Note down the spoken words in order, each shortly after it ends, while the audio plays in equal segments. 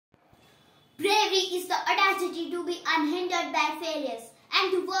Bravery is the audacity to be unhindered by failures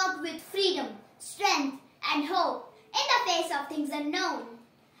and to work with freedom, strength and hope in the face of things unknown.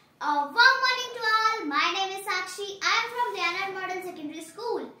 A warm morning to all. My name is Sakshi. I am from Leonard Model Secondary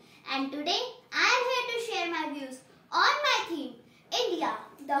School and today I am here to share my views on my theme, India,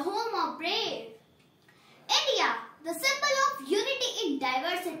 the home of brave. India, the symbol of unity in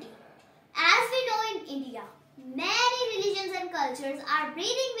diversity. As we know in India, many religions and cultures are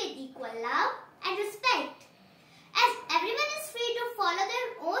breathing with equal love and respect. As everyone is free to follow their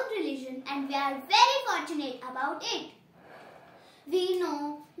own religion and we are very fortunate about it. We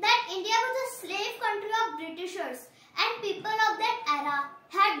know that India was a slave country of Britishers and people of that era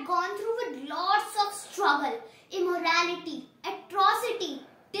had gone through with lots of struggle, immorality, atrocity,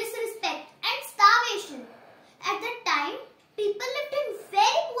 disrespect and starvation. At that time, people lived in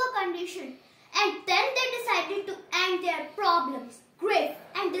very poor condition and then they decided to end their problems, grief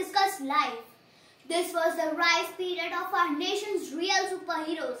and discuss life. This was the rise period of our nation's real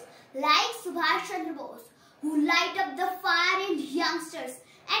superheroes like Subhash Chandra Bose, who light up the fire in youngsters,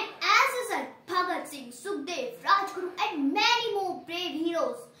 and as a result, Bhagat Singh, Sukhdev, Rajguru and many more brave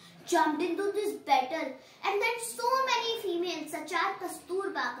heroes jumped into this battle, and then so many females such as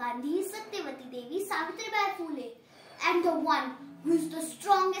Kasturba Gandhi, Satyavati Devi, Savitribai Phule, and the one who is the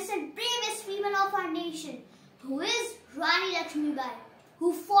strongest and bravest female of our nation, who is Rani Lakshmibai,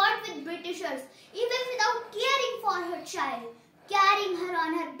 who fought with Britishers even without caring for her child, carrying her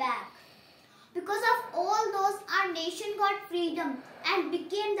on her back. Because of all those, our nation got freedom and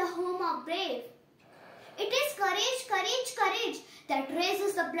became the home of brave. It is courage, courage, courage that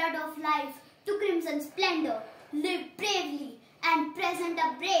raises the blood of life to crimson splendor. Live bravely and present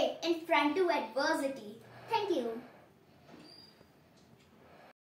a brave in front to adversity. Thank you.